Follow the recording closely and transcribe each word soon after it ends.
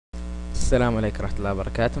السلام عليكم ورحمة الله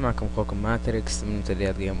وبركاته. معكم اخوكم ماتريكس من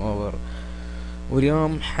منتديات جيم اوفر.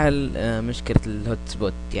 واليوم حل مشكلة الهوت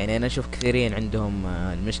سبوت. يعني انا اشوف كثيرين عندهم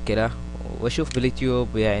المشكلة، واشوف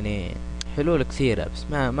باليوتيوب يعني حلول كثيرة،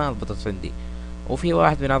 بس ما ضبطت عندي. وفي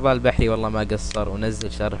واحد من اعضاء البحري والله ما قصر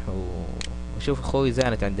ونزل شرح وشوف اخوي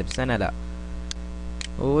زانت عنده، بس انا لا.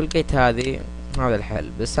 ولقيت هذا الحل،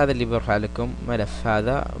 بس هذا اللي برفع لكم ملف،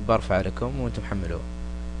 هذا برفع لكم وانتم حملوه.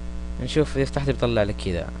 نشوف يفتح لي بيطلع لك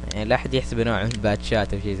كذا، يعني لا احد يحسب نوع من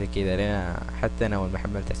الباتشات او شيء زي كذا، لان حتى انا اول ما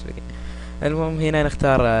حملت احسب كذا. المهم هنا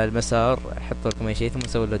نختار المسار، احط لكم اي شيء ثم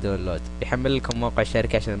نسوي له داونلود، يحمل لكم موقع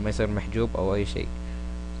الشركة عشان ما يصير محجوب او اي شيء.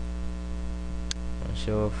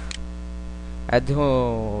 نشوف عاد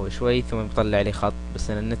هو شوي ثم بيطلع لي خط، بس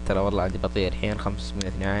انا النت ترى والله عندي بطيء الحين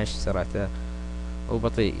 512 سرعته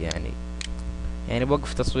وبطيء يعني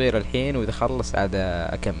بوقف تصوير الحين، واذا خلص عاد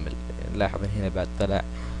اكمل. لاحظ هنا بعد طلع،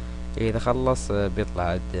 اذا خلص بيطلع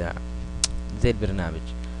عاد زي البرنامج.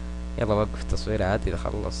 يلا وقف التصوير عاد، اذا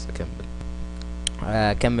خلص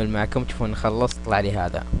اكمل معكم. تشوفون خلص طلع لي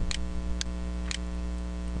هذا.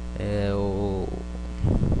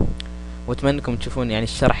 واتمنى انكم تشوفون يعني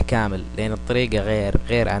الشرح كامل، لان الطريقة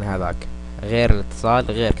غير عن هذاك، غير الاتصال،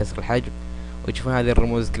 غير كسر الحجم. وتشوفون هذه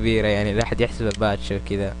الرموز كبيرة، يعني لا احد يحسبها باتش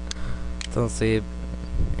وكذا. تنصيب،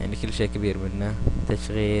 يعني كل شيء كبير منه.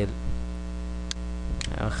 تشغيل،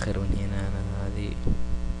 اخر من هنا انا هذه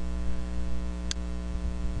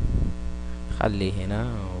خليه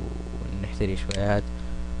هنا ونحتري شويات.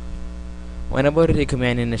 وانا بوريكم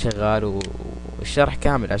يعني انه شغال والشرح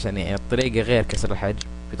كامل، عشان يعني الطريقة غير كسر الحجم،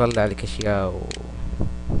 بيطلع لك اشياء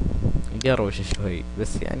ويقروش شوي،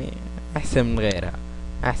 بس يعني احسن من غيرها،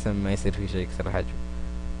 احسن ما يصير في شيء كسر الحجم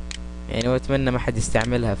يعني. واتمنى ما حد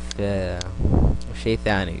يستعملها في شيء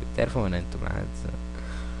ثاني، تعرفون انتم عاد.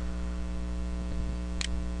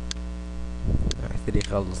 احتري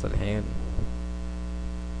يخلص الحين.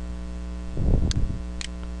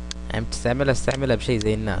 يعني استعملها بشيء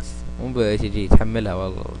زي الناس، مو بتجي تحملها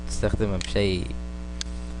والله تستخدمها بشيء.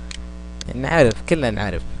 يعني نعرف، كلنا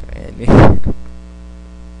نعرف يعني.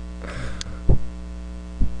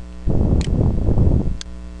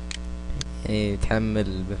 يعني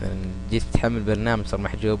تحمل مثلا، جيت تحمل برنامج صار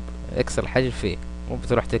محجوب، اكسر الحجم فيه، مو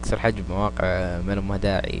بتروح تكسر حجم مواقع ما لها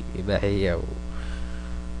داعي إباحية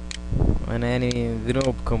وانا يعني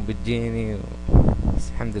ذنوبكم بتجيني بس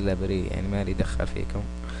الحمد لله بريء، يعني ما لي دخل فيكم.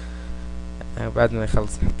 بعد ما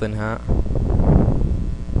يخلص حطينها.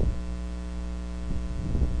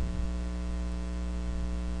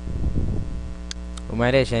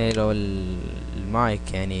 ومعليش يعني لو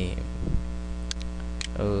المايك يعني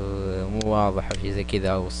مو واضح او شي زي كذا،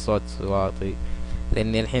 او الصوت واطي،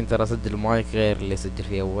 لاني الحين ترى اسجل المايك غير اللي سجل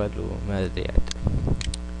فيه اول، وما ادري عاد.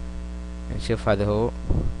 نشوف هذا هو،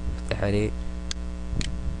 افتح عليه،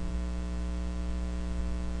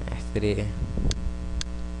 احتريه.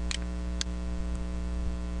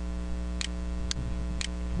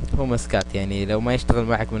 هو مسكات، يعني لو ما يشتغل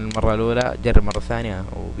معك من المرة الأولى جرب مرة ثانية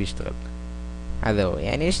وبيشتغل. هذا هو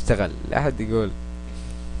يعني يشتغل، لا أحد يقول.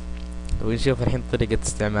 ونشوف الحين طريقة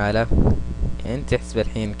استعماله. يعني انت احسب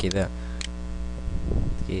الحين كذا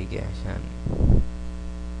دقيقة عشان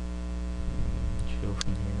نشوف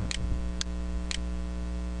من هنا.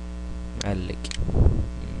 معلق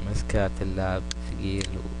مسكات اللعب ثقيل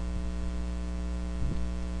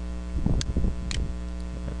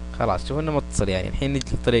خلاص شوف انه متصل. يعني الحين نجي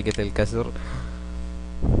لطريقة الكسر،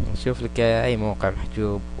 نشوف لك اي موقع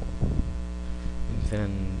محجوب، مثلا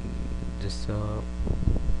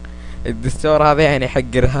الدستور هذا يعني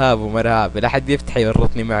حق ارهاب ومرهاب، لا حد يفتح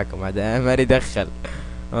يورطني معكم، هذا ما لي دخل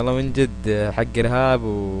والله من جد، حق ارهاب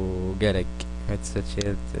وقلق. هيدسет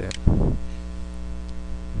شيلد،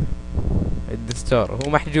 الدستور هو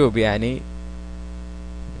محجوب يعني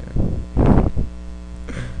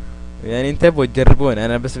انتبهوا تجربون.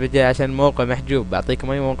 انا بس بجي عشان موقع محجوب،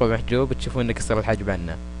 بعطيكم اي موقع محجوب تشوفون انه كسر الحجب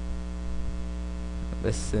عنه.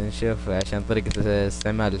 بس نشوف عشان طريقة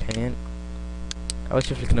استعمال الحين. او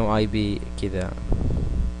اشوف لك نو اي بي كذا،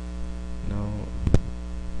 نو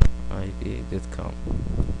اي بي دوت كوم.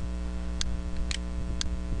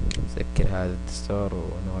 سكر هذا الدستور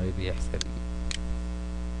ونو اي بي احسن،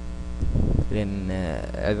 لان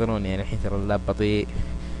اعذروني يعني الحين ترى اللاب بطيء،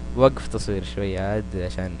 وقف تصوير شوي عاد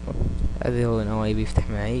عشان هذا هو نو اي بي يفتح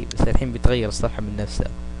معي. بس الحين بيتغير الصفحة من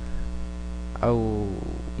نفسها، او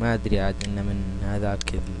ما ادري عاد انه من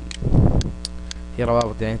هذاك في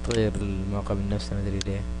روابط يعني تغير الموقع من نفسه، ما ادري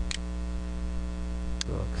ليه.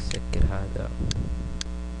 سكر هذا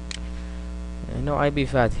نو اي بي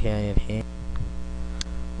فاتح يعني الحين.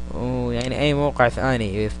 ويعني اي موقع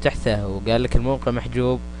ثاني فتحته وقال لك الموقع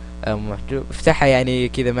محجوب، محجوب. افتحها يعني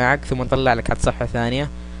كذا معك، ثم طلع لك على صفحة ثانية،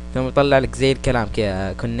 ثم يطلع لك زي الكلام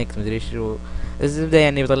كذا كونكت مدري شو الزبدة،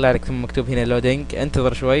 يعني بيطلع لك ثم مكتوب هنا لودينج،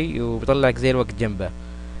 انتظر شوي وبيطلع لك زي الوقت جنبه.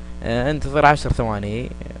 انتظر 10 ثواني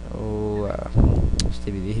و ايش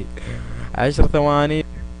تبي ذي 10 ثواني،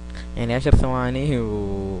 يعني 10 ثواني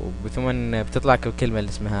ثم بتطلع لك الكلمة اللي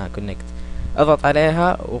اسمها كونكت، اضغط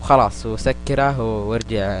عليها وخلاص وسكره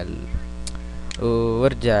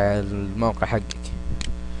وارجع الموقع حقك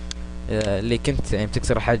اللي كنت يعني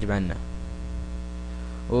بتكسر الحاجب عنه.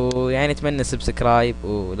 ويعني اتمنى سبسكرايب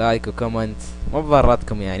ولايك وكومنت، مو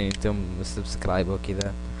بضرتكم يعني انتم سبسكرايب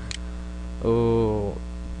وكذا. و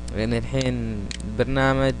لان الحين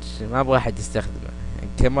البرنامج ما ابغى احد يستخدمه، يعني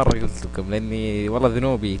كم مرة قلت لكم، لاني والله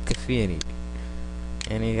ذنوبي تكفيني،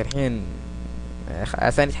 يعني الحين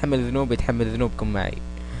عشان يتحمل ذنوبي يتحمل ذنوبكم معي.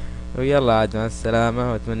 ويلا عاد مع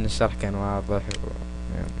السلامة، واتمنى الشرح كان واضح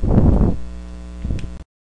يعني